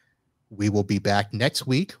 We will be back next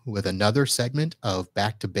week with another segment of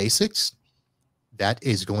Back to Basics. That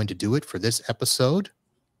is going to do it for this episode.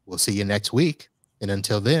 We'll see you next week. And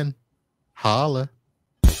until then, holla.